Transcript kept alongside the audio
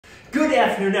Good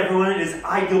afternoon, everyone. It is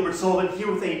I, Gilbert Sullivan, here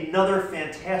with another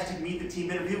fantastic Meet the Team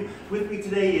interview. With me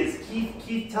today is Keith.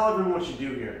 Keith, tell everyone what you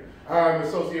do here. I'm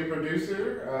associate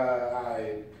producer.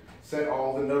 I set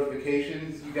all the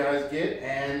notifications you guys get,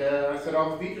 and I set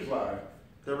all the features live.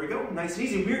 There we go. Nice and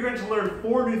easy. We're going to learn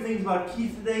 4 new things about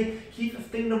Keith today. Keith,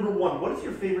 thing number 1, what is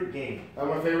your favorite game?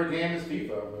 My favorite game is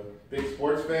FIFA. I'm a big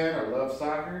sports fan. I love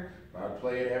soccer. I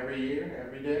play it every year,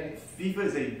 every day. FIFA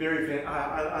is a very fan.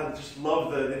 I just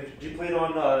love the. Do you play it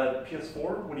on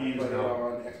PS4? What do you use now?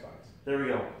 On Xbox. There we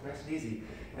go. Nice and easy.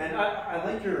 And I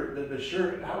like the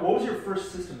shirt. What was your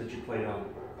first system that you played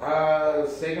on?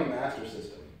 Sega Master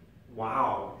System.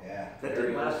 Wow. Yeah. That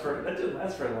didn't last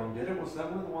very long, did it? Was that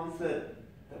one of the ones that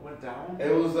went down?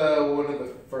 It was one of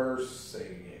the first Sega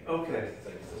games. Okay.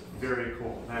 Very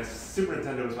cool. Nice. Super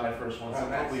Nintendo was my first one, so a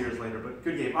couple years later, but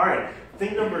good game. All right.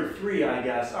 Thing number 3, I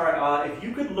guess. All right. If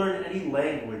you could learn any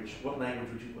language, what language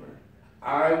would you learn?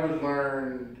 I would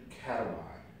learn Catalan.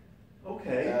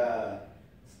 Okay.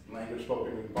 Language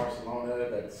spoken in Barcelona.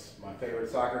 That's my favorite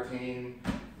soccer team.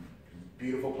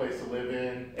 Beautiful place to live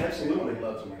in. Absolutely. I'd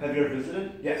love to learn. Have you ever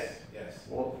visited? Yes. Yes.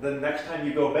 Well, then next time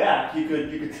you go back, you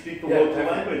could speak the local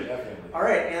language. Definitely. All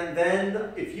right. And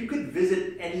then, if you could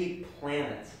visit any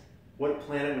planet, what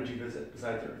planet would you visit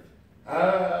besides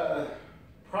Earth?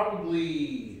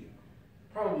 Probably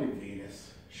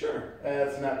Venus. Sure.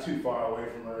 It's not too far away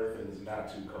from Earth, and it's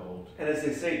not too cold. And as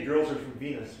they say, girls are from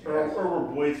Venus, or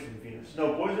were boys from Venus?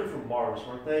 No, boys are from Mars,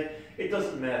 weren't they? It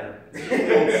doesn't matter. It's just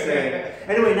the old saying.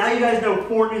 Anyway, now you guys know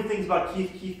 4 new things about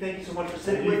Keith. Keith, thank you so much for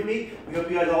sitting with me. We hope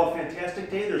you guys all have a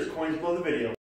fantastic day. There's coins below the video.